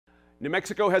New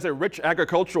Mexico has a rich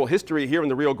agricultural history here in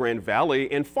the Rio Grande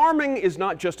Valley, and farming is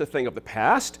not just a thing of the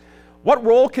past. What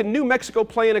role can New Mexico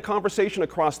play in a conversation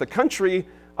across the country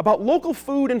about local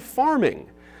food and farming?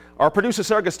 Our producer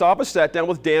Sarah Gustavus sat down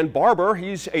with Dan Barber.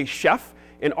 He's a chef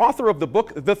and author of the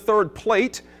book The Third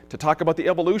Plate to talk about the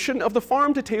evolution of the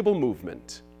farm-to-table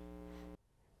movement.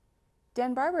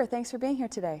 Dan Barber, thanks for being here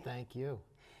today. Thank you.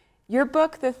 Your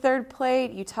book, The Third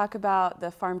Plate, you talk about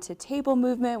the farm-to-table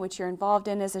movement, which you're involved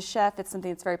in as a chef. It's something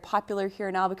that's very popular here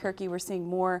in Albuquerque. We're seeing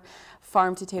more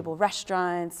farm-to-table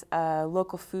restaurants,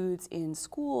 local foods in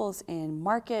schools, in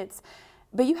markets.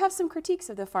 But you have some critiques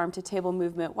of the farm-to-table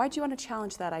movement. Why do you want to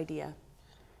challenge that idea?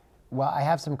 Well, I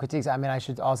have some critiques. I mean, I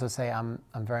should also say I'm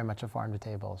very much a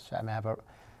farm-to-table chef. I mean, I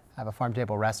have a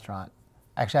farm-to-table restaurant.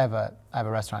 Actually, I have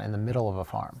a restaurant in the middle of a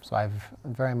farm, so I've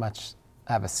very much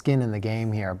have a skin in the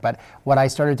game here. But what I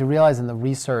started to realize in the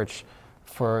research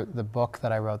for the book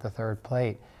that I wrote, The Third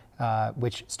Plate,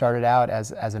 which started out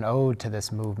as an ode to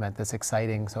this movement, this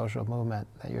exciting social movement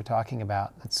that you're talking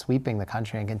about, that's sweeping the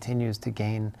country and continues to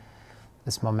gain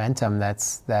this momentum that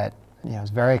is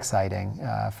very exciting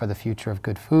for the future of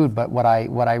good food. But what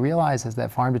I realize is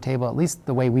that farm to table, at least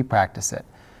the way we practice it,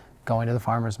 going to the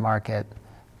farmer's market,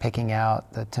 picking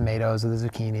out the tomatoes or the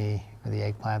zucchini or the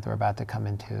eggplant we're about to come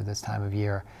into this time of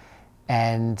year,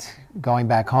 and going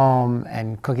back home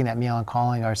and cooking that meal and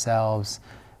calling ourselves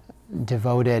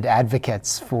devoted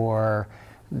advocates for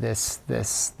this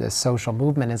social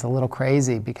movement is a little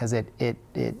crazy, because it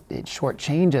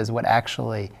shortchanges what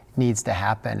actually needs to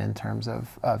happen in terms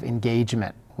of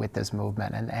engagement with this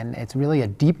movement. And it's really a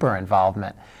deeper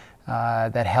involvement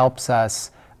that helps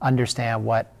us understand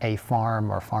what a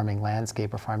farm or farming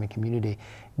landscape or farming community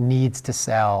needs to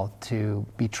sell to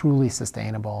be truly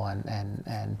sustainable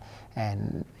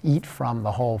and eat from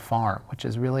the whole farm, which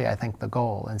is really, I think, the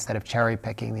goal, instead of cherry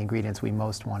picking the ingredients we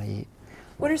most want to eat.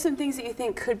 What are some things that you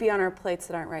think could be on our plates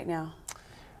that aren't right now?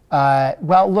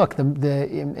 Well, look,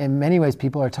 in many ways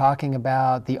people are talking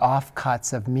about the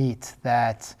offcuts of meat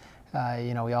that,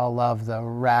 we all love the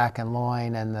rack and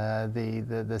loin and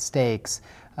the steaks,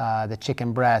 the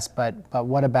chicken breast, but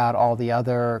what about all the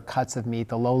other cuts of meat,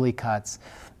 the lowly cuts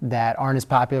that aren't as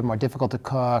popular, more difficult to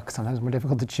cook, sometimes more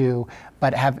difficult to chew,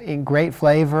 but have great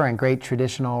flavor and great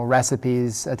traditional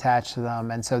recipes attached to them?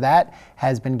 And so that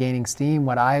has been gaining steam.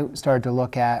 What I started to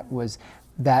look at was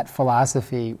that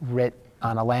philosophy writ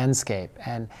on a landscape,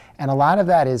 and a lot of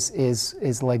that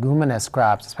is leguminous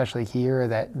crops, especially here,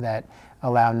 that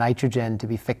allow nitrogen to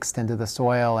be fixed into the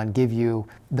soil and give you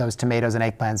those tomatoes and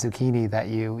eggplant, zucchini that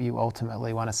you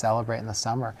ultimately want to celebrate in the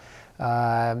summer.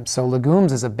 So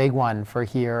legumes is a big one for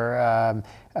here.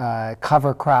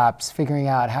 Cover crops, figuring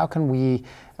out how can we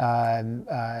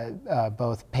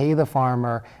both pay the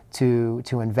farmer to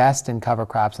invest in cover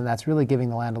crops, and that's really giving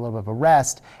the land a little bit of a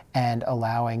rest and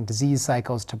allowing disease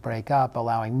cycles to break up,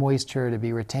 allowing moisture to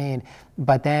be retained.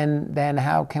 But then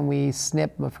how can we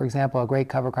snip, for example, a great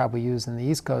cover crop we use in the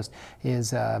East Coast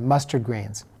is mustard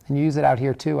greens. And you use it out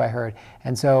here too, I heard.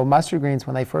 And so mustard greens,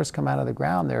 when they first come out of the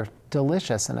ground, they're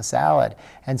delicious in a salad.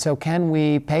 And so can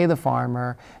we pay the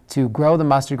farmer to grow the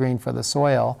mustard green for the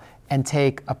soil and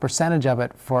take a percentage of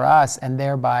it for us, and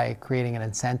thereby creating an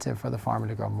incentive for the farmer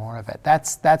to grow more of it?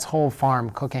 That's whole farm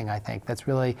cooking, I think. That's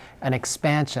really an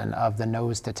expansion of the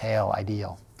nose to tail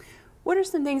ideal. What are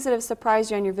some things that have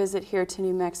surprised you on your visit here to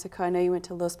New Mexico? I know you went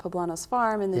to Los Poblanos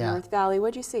Farm in the North Valley.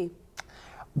 What did you see?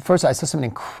 First, I saw some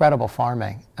incredible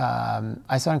farming.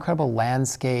 I saw incredible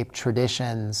landscape,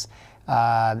 traditions,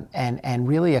 and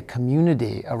really a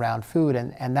community around food.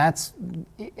 And that's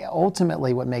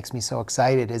ultimately what makes me so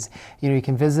excited is, you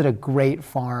can visit a great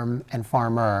farm and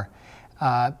farmer,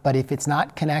 but if it's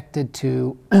not connected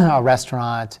to a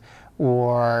restaurant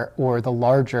or the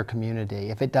larger community,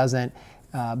 if it doesn't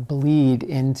bleed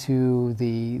into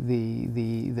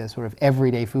the sort of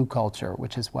everyday food culture,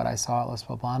 which is what I saw at Los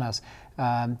Poblanos,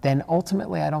 then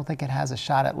ultimately I don't think it has a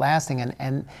shot at lasting.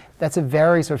 And that's a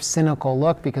very sort of cynical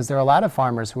look, because there are a lot of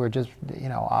farmers who are just,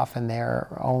 off in their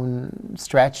own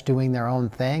stretch doing their own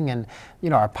thing, and,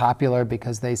 are popular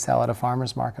because they sell at a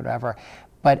farmer's market or whatever.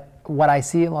 But what I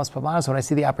see in Los Poblanos, what I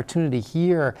see the opportunity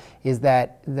here, is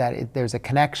that there's a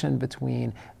connection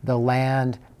between the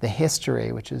land, the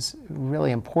history, which is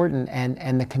really important,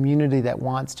 and the community that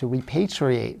wants to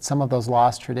repatriate some of those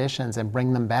lost traditions and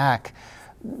bring them back,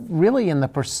 really in the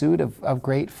pursuit of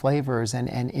great flavors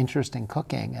and interesting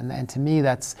cooking. And to me,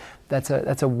 that's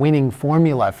a winning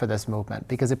formula for this movement,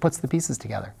 because it puts the pieces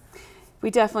together. We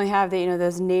definitely have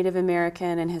those Native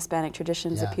American and Hispanic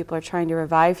traditions that people are trying to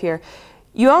revive here.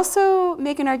 You also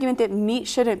make an argument that meat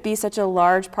shouldn't be such a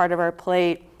large part of our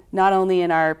plate not only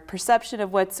in our perception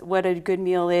of what a good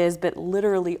meal is, but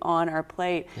literally on our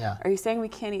plate. Yeah. Are you saying we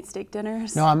can't eat steak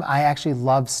dinners? No, I actually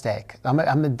love steak. I'm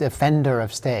a defender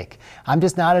of steak. I'm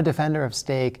just not a defender of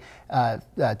steak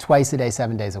twice a day,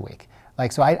 7 days a week.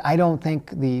 Like, so I don't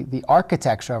think the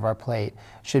architecture of our plate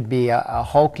should be a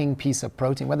hulking piece of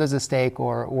protein, whether it's a steak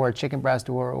or a chicken breast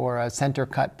or a center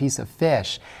cut piece of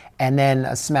fish, and then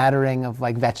a smattering of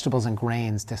like vegetables and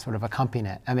grains to sort of accompany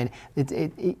it. I mean,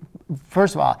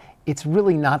 first of all, it's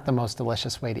really not the most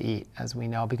delicious way to eat, as we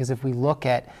know, because if we look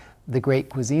at the great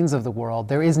cuisines of the world,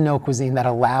 there is no cuisine that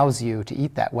allows you to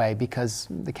eat that way because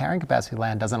the carrying capacity of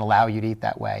land doesn't allow you to eat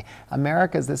that way.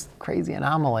 America is this crazy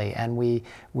anomaly, and we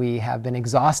have been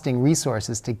exhausting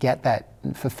resources to get that,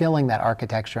 fulfilling that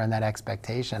architecture and that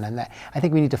expectation. And that, I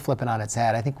think we need to flip it on its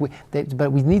head. I think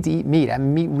but we need to eat meat. I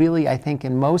mean, meat really, I think,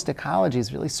 in most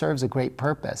ecologies really serves a great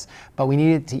purpose. But we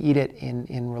needed to eat it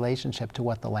in relationship to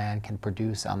what the land can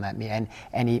produce on that meat,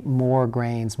 and eat more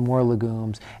grains, more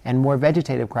legumes, and more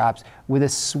vegetative crops with a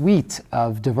suite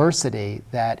of diversity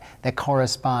that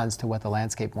corresponds to what the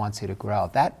landscape wants you to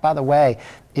grow. That, by the way,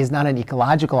 is not an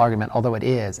ecological argument, although it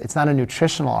is. It's not a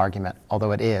nutritional argument,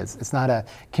 although it is. It's not a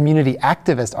community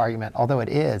activist argument, although it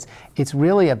is. It's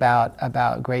really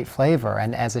about great flavor,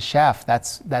 and as a chef,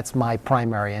 that's my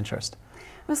primary interest.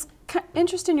 I was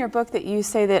interested in your book that you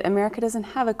say that America doesn't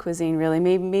have a cuisine, really.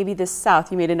 Maybe the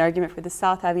South. You made an argument for the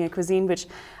South having a cuisine, which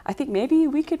I think maybe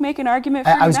we could make an argument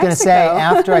for New Mexico. I was going to say,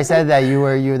 after I said that,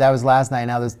 that was last night.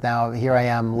 Now here I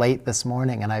am late this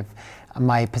morning, and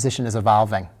my position is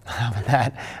evolving. How about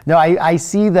that? No, I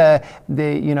see the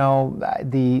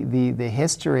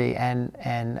history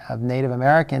and of Native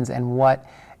Americans and what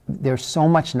there's so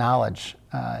much knowledge.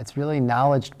 It's really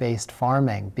knowledge-based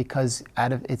farming because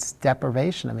out of its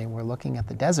deprivation. I mean, we're looking at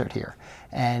the desert here,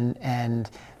 and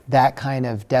that kind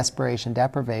of desperation,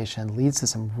 deprivation leads to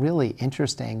some really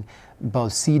interesting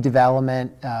both seed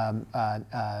development,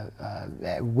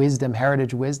 wisdom,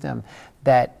 heritage wisdom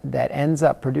that ends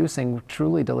up producing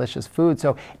truly delicious food.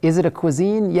 So is it a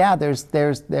cuisine? Yeah,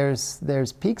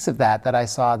 there's peaks of that I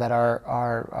saw that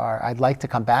are I'd like to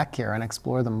come back here and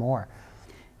explore them more.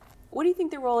 What do you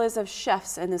think the role is of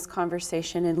chefs in this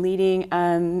conversation and leading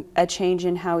a change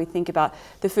in how we think about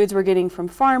the foods we're getting from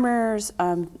farmers,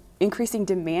 increasing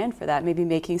demand for that, maybe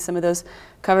making some of those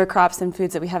cover crops and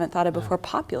foods that we haven't thought of before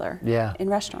popular in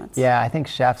restaurants? Yeah, I think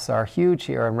chefs are huge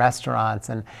here in restaurants,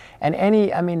 and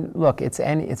any, I mean, look,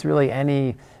 it's really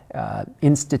any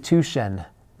institution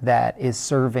that is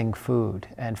serving food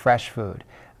and fresh food,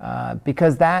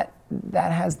 because that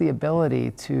has the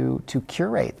ability to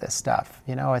curate this stuff.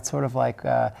 You know, it's sort of like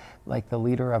the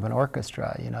leader of an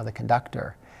orchestra, you know, the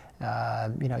conductor.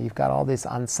 You know, you've got all these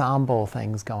ensemble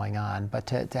things going on, but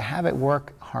to have it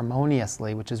work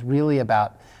harmoniously, which is really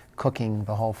about cooking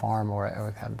the whole farm, or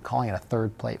I'm calling it a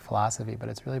third plate philosophy, but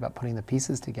it's really about putting the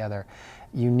pieces together.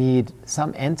 You need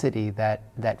some entity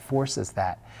that forces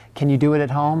that. Can you do it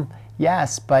at home?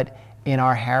 Yes, but in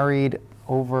our harried,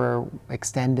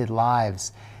 overextended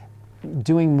lives,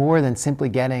 doing more than simply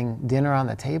getting dinner on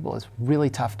the table is really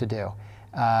tough to do,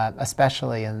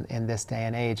 especially in this day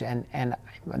and age. And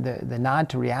the nod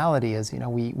to reality is, you know,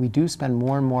 we do spend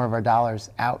more and more of our dollars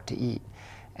out to eat.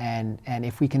 And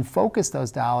if we can focus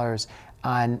those dollars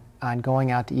on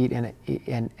going out to eat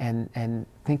and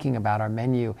thinking about our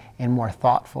menu in more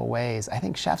thoughtful ways, I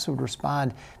think chefs would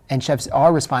respond, and chefs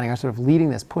are responding, are sort of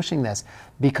leading this, pushing this,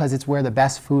 because it's where the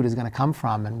best food is going to come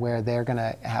from and where they're going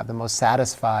to have the most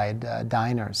satisfied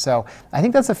diners. So I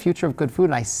think that's the future of good food,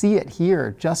 and I see it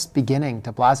here just beginning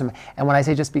to blossom. And when I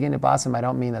say just beginning to blossom, I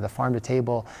don't mean that the farm to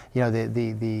table, you know,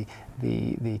 the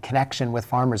connection with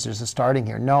farmers is just starting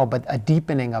here. No, but a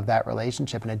deepening of that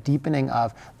relationship and a deepening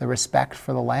of the respect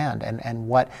for the land and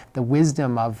what the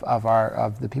wisdom of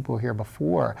the people here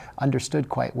before understood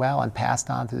quite well and passed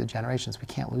on through the generations. We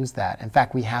can't lose that. In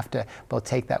fact, we have to both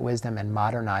take that wisdom and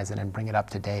modernize it and bring it up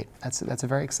to date. That's a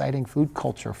very exciting food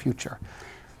culture future.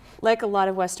 Like a lot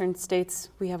of Western states,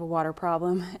 we have a water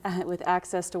problem with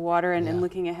access to water and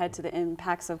looking ahead to the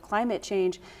impacts of climate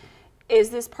change. Is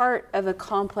this part of a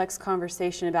complex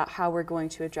conversation about how we're going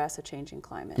to address a changing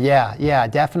climate? Yeah,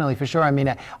 definitely, for sure. I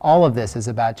mean, all of this is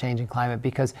about changing climate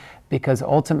because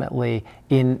ultimately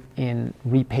in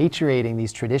repatriating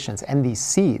these traditions and these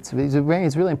seeds,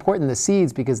 it's really important, the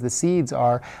seeds, because the seeds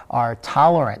are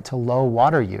tolerant to low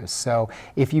water use. So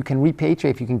if you can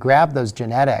repatriate, if you can grab those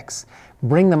genetics,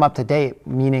 bring them up to date,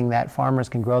 meaning that farmers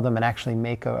can grow them and actually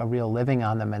make a real living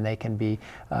on them, and they can be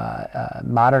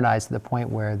modernized to the point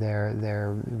where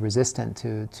they're resistant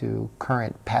to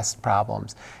current pest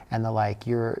problems and the like.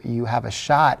 You have a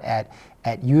shot at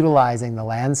at utilizing the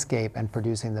landscape and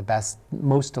producing the best,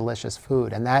 most delicious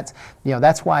food. And that's,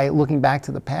 that's why looking back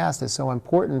to the past is so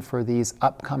important for these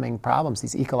upcoming problems,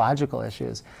 these ecological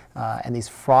issues, and these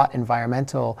fraught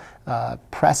environmental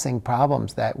pressing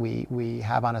problems that we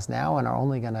have on us now and are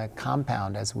only going to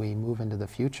compound as we move into the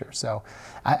future. So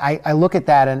I look at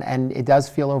that and it does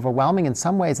feel overwhelming in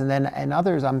some ways, and then in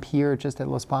others, I'm here just at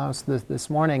Los Palmas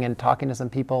this morning and talking to some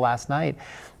people last night.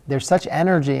 There's such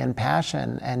energy and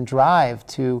passion and drive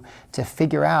to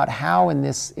figure out how in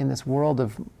this world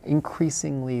of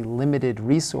increasingly limited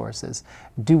resources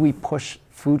do we push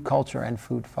food culture and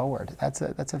food forward. That's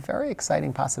a very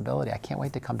exciting possibility. I can't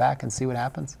wait to come back and see what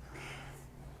happens.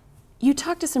 You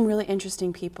talked to some really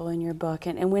interesting people in your book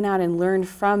and went out and learned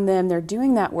from them. They're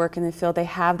doing that work in the field. They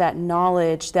have that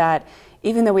knowledge that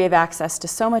even though we have access to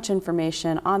so much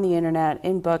information on the internet,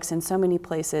 in books, in so many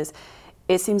places,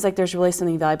 it seems like there's really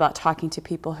something valuable about talking to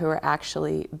people who are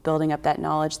actually building up that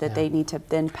knowledge that they need to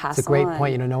then pass on. It's a great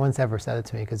point. No one's ever said it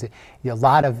to me, because a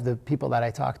lot of the people that I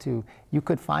talk to, you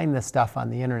could find this stuff on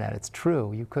the internet. It's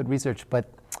true. You could research, but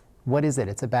what is it?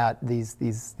 It's about these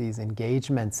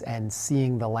engagements and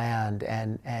seeing the land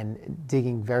and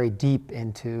digging very deep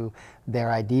into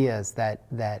their ideas that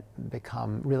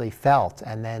become really felt.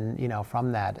 And then,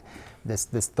 from that, this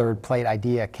third plate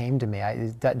idea came to me.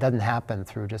 It doesn't happen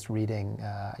through just reading,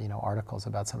 articles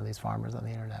about some of these farmers on the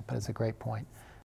internet, but it's a great point.